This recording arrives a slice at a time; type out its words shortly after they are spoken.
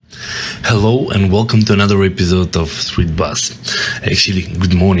Hello and welcome to another episode of Sweet Buzz. Actually,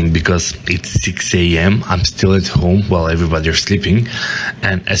 good morning because it's 6 a.m. I'm still at home while everybody is sleeping.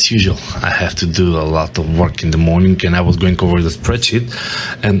 And as usual, I have to do a lot of work in the morning and I was going over the spreadsheet.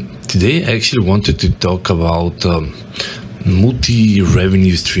 And today I actually wanted to talk about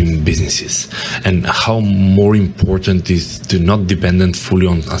multi-revenue stream businesses and how more important is to not dependent fully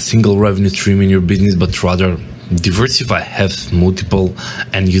on a single revenue stream in your business, but rather diversify, have multiple,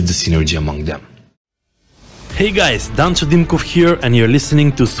 and use the synergy among them. Hey guys, Dan Chodimkov here, and you're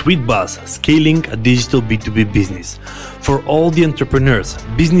listening to Sweet Buzz, Scaling a Digital B2B Business. For all the entrepreneurs,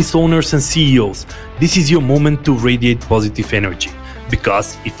 business owners, and CEOs, this is your moment to radiate positive energy.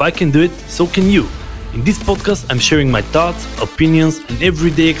 Because if I can do it, so can you. In this podcast, I'm sharing my thoughts, opinions, and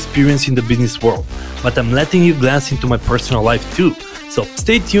everyday experience in the business world. But I'm letting you glance into my personal life too. So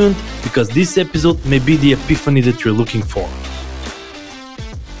stay tuned because this episode may be the epiphany that you're looking for.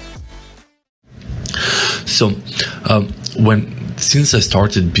 So, since I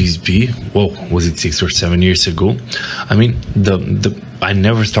started BSB, was it 6 or 7 years ago? I mean, I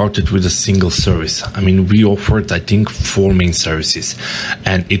never started with a single service. I mean, we offered, I think, 4 main services,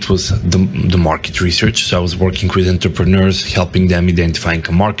 and it was the market research. So I was working with entrepreneurs, helping them identifying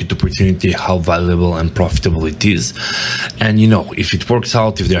a market opportunity, how valuable and profitable it is. And, if it works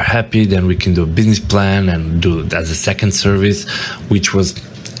out, if they're happy, then we can do a business plan and do it as a second service, which was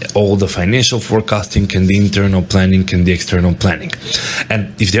all the financial forecasting and the internal planning and the external planning.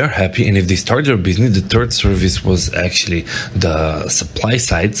 And if they're happy and if they start their business, the third service was actually the supply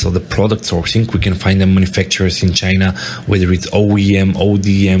side. So the product sourcing, we can find them manufacturers in China, whether it's OEM,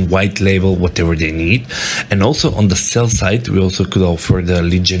 ODM, white label, whatever they need. And also on the sell side, we also could offer the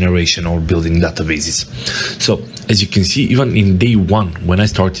lead generation or building databases. So as you can see, even in day one, when I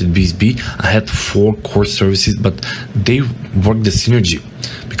started BSB, I had 4 core services, but they work the synergy.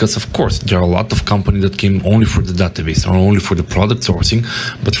 Because of course, there are a lot of companies that came only for the database or only for the product sourcing.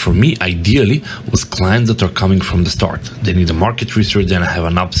 But for me, ideally, was clients that are coming from the start. They need a market research, then I have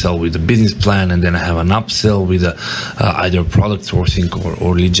an upsell with a business plan, and then I have an upsell with either product sourcing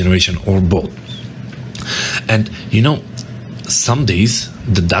or lead generation or both. And some days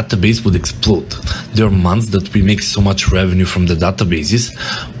the database would explode. There are months that we make so much revenue from the databases,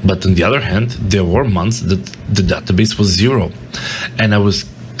 but on the other hand, there were months that the database was zero. And I was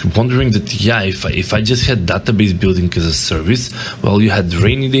wondering that, if I just had database building as a service, you had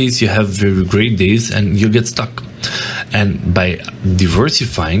rainy days, you have very great days, and you get stuck. And by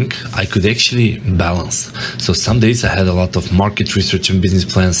diversifying, I could actually balance. So some days I had a lot of market research and business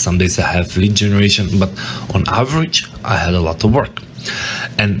plans, some days I have lead generation, but on average, I had a lot of work.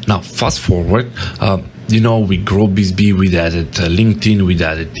 And now fast forward, we grow BSB, we added LinkedIn, we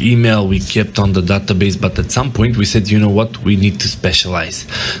added email, we kept on the database, but at some point we said, we need to specialize.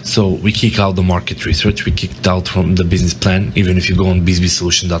 So we kick out the market research, we kicked out from the business plan. Even if you go on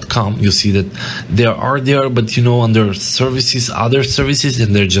bsbsolution.com, you'll see that they are there, but under services, other services,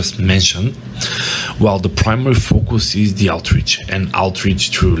 and they're just mentioned. While the primary focus is the outreach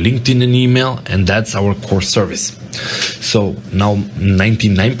through LinkedIn and email, and that's our core service. So now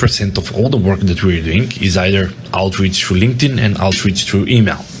 99% of all the work that we're doing is either outreach through LinkedIn and outreach through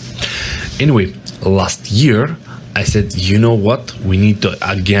email. Anyway, last year, I said, we need to,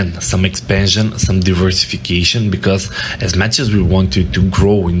 again, some expansion, some diversification, because as much as we wanted to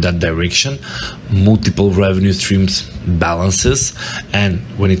grow in that direction, multiple revenue streams balances. And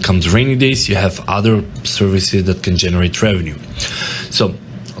when it comes rainy days, you have other services that can generate revenue. So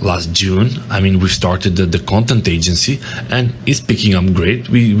last June, we started the content agency, and it's picking up great.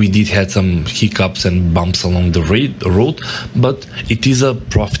 We did had some hiccups and bumps along the road, but it is a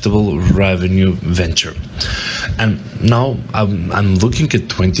profitable revenue venture. And now I'm looking at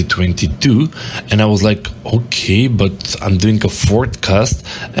 2022, and I was like, okay, but I'm doing a forecast,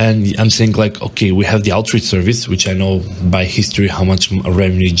 and I'm saying okay, we have the outreach service, which I know by history how much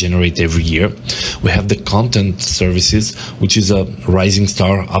revenue generate every year. We have the content services, which is a rising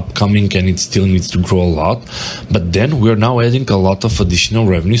star, upcoming, and it still needs to grow a lot. But then we're now adding a lot of additional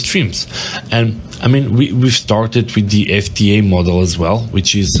revenue streams. And we've started with the FTA model as well,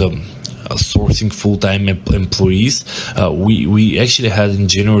 which is sourcing full-time employees. We actually had in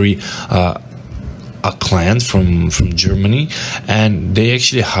January a client from Germany, and they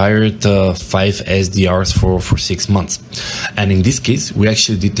actually hired 5 SDRs for 6 months. And in this case, we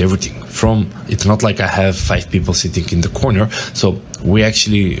actually did everything. It's not like I have 5 people sitting in the corner. So we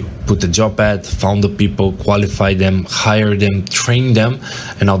actually put a job ad, found the people, qualified them, hired them, trained them,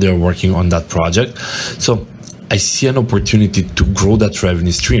 and now they're working on that project. So I see an opportunity to grow that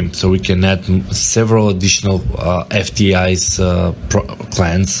revenue stream, so we can add several additional FTIs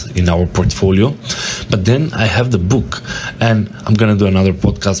clients in our portfolio. But then I have the book, and I'm gonna do another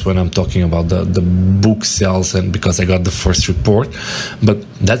podcast when I'm talking about the book sales, and because I got the first report. But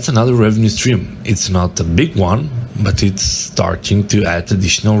that's another revenue stream. It's not a big one, but it's starting to add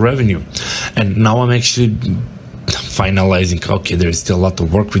additional revenue. And now I'm actually finalizing, okay, there's still a lot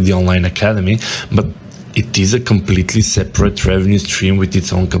of work with the online academy, but it is a completely separate revenue stream with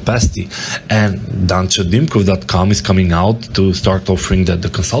its own capacity. And danchodimkov.com is coming out to start offering the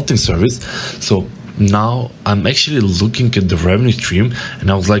consulting service. So now I'm actually looking at the revenue stream,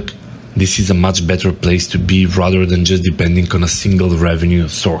 and I was like, this is a much better place to be rather than just depending on a single revenue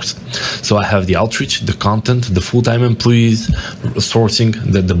source. So I have the outreach, the content, the full-time employees, sourcing,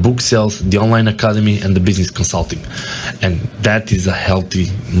 the book sales, the online academy, and the business consulting. And that is a healthy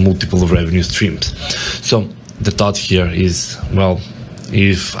multiple of revenue streams. So the thought here is, well,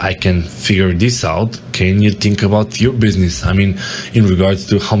 if I can figure this out, can you think about your business? I mean, in regards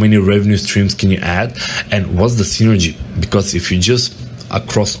to how many revenue streams can you add and what's the synergy? Because if you just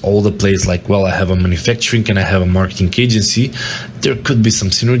across all the places, like, well, I have a manufacturing and I have a marketing agency, there could be some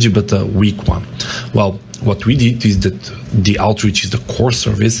synergy, but a weak one. Well, what we did is that the outreach is the core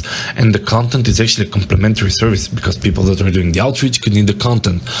service and the content is actually a complementary service, because people that are doing the outreach could need the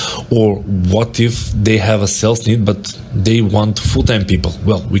content. Or what if they have a sales need but they want full-time people?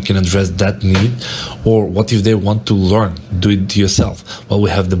 Well, we can address that need. Or what if they want to learn, do it yourself? Well, we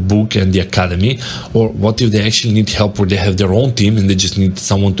have the book and the academy. Or what if they actually need help where they have their own team and they just need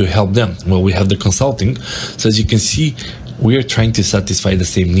someone to help them? Well, we have the consulting. So as you can see, we are trying to satisfy the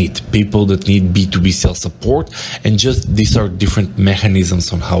same need, people that need B2B sales support, and just these are different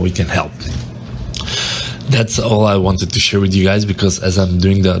mechanisms on how we can help. That's all I wanted to share with you guys, because as I'm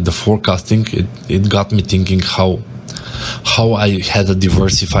doing the forecasting, it got me thinking how I had a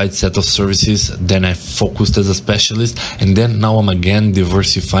diversified set of services, then I focused as a specialist, and then now I'm again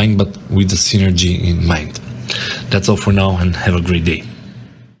diversifying, but with the synergy in mind. That's all for now, and have a great day.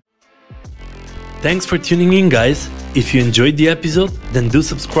 Thanks for tuning in, guys. If you enjoyed the episode, then do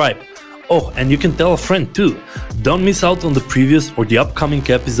subscribe. Oh, and you can tell a friend too. Don't miss out on the previous or the upcoming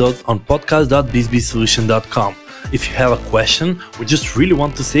episodes on podcast.bsbsolution.com. If you have a question or just really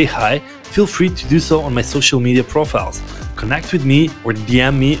want to say hi, feel free to do so on my social media profiles. Connect with me or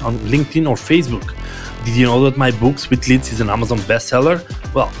DM me on LinkedIn or Facebook. Did you know that my book, Sweet Leads, is an Amazon bestseller?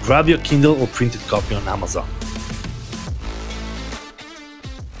 Well, grab your Kindle or printed copy on Amazon.